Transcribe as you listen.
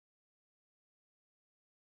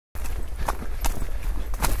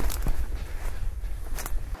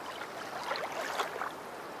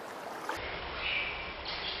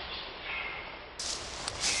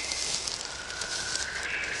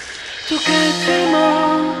똑같지 뭐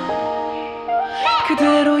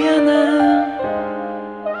그대로야 난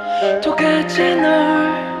똑같이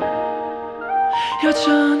널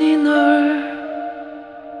여전히 널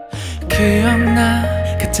기억나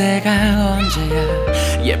그때가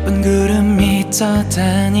언제야 예쁜 구름이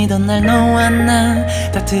떠다니던 날 너와 난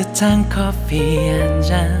따뜻한 커피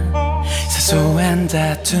한잔 사소한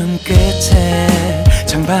다툼 끝에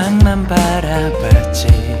창밖만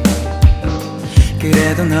바라봤지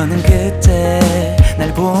그래도 너는 그때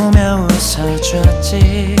날 보며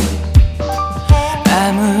웃어줬지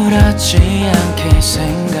아무렇지 않게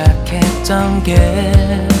생각했던 게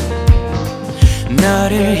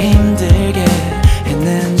너를 힘들게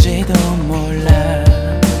했는지도 몰라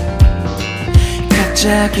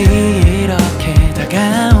갑자기 이렇게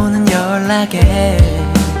다가오는 연락에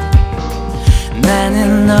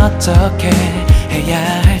나는 어떻게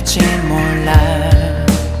해야 할지 몰라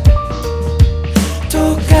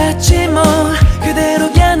똑같지 뭐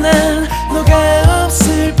그대로야 난 너가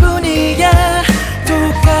없을 뿐이야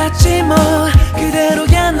똑같지 뭐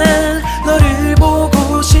그대로야 난 너를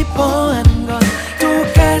보고 싶어 하는 건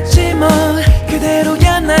똑같지 뭐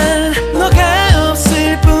그대로야 난 너가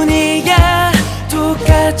없을 뿐이야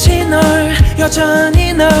똑같이 널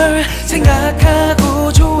여전히 널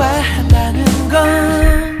생각하고 좋아한다는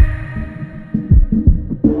건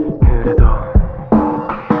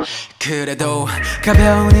그래도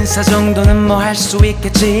가벼운 인사 정도는 뭐 할 수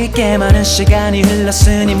있겠지 꽤 많은 시간이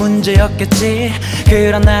흘렀으니 문제였겠지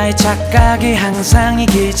그런 나의 착각이 항상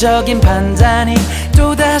이기적인 판단이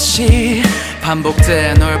또다시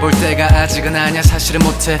반복돼 널 볼 때가 아직은 아냐 사실은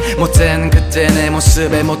못해는 그때 내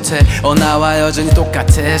모습에 못해 나와 여전히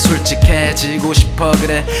똑같아 솔직해지고 싶어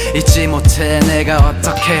그래 잊지 못해 내가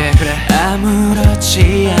어떻게 그래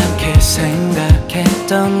아무렇지 않게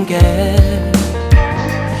생각했던 게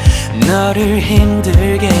너를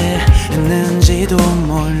힘들게 했는지도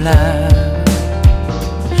몰라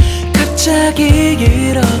갑자기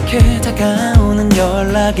이렇게 다가오는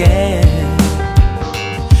연락에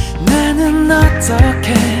나는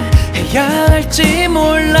어떻게 해야 할지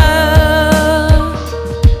몰라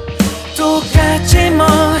똑같지 뭐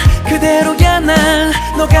그대로야 난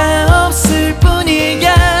너가 없을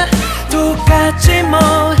뿐이야 똑같지 뭐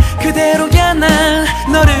그대로야 난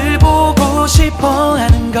너를 보고 싶어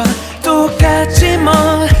하는 건 똑같지 뭐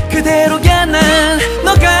그대로야 난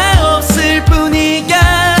너가 없을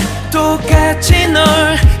뿐이야 똑같이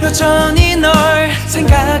널 여전히 널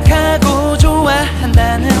생각하고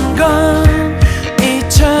좋아한다는 건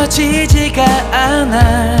잊혀지지가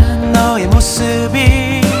않아 너의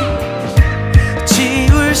모습이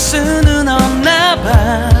지울 수는 없나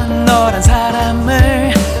봐 너란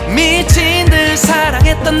사람을 미친 듯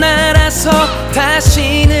사랑했던 나라서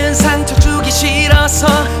다시는 상처 주기 싫어서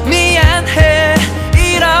미안해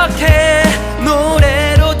이렇게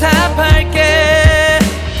노래로 답할게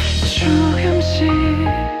조금씩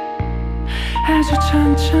아주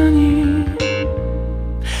천천히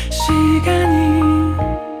시간이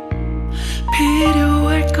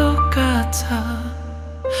필요할 것 같아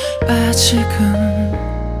아직은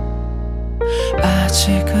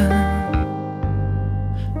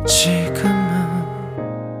지금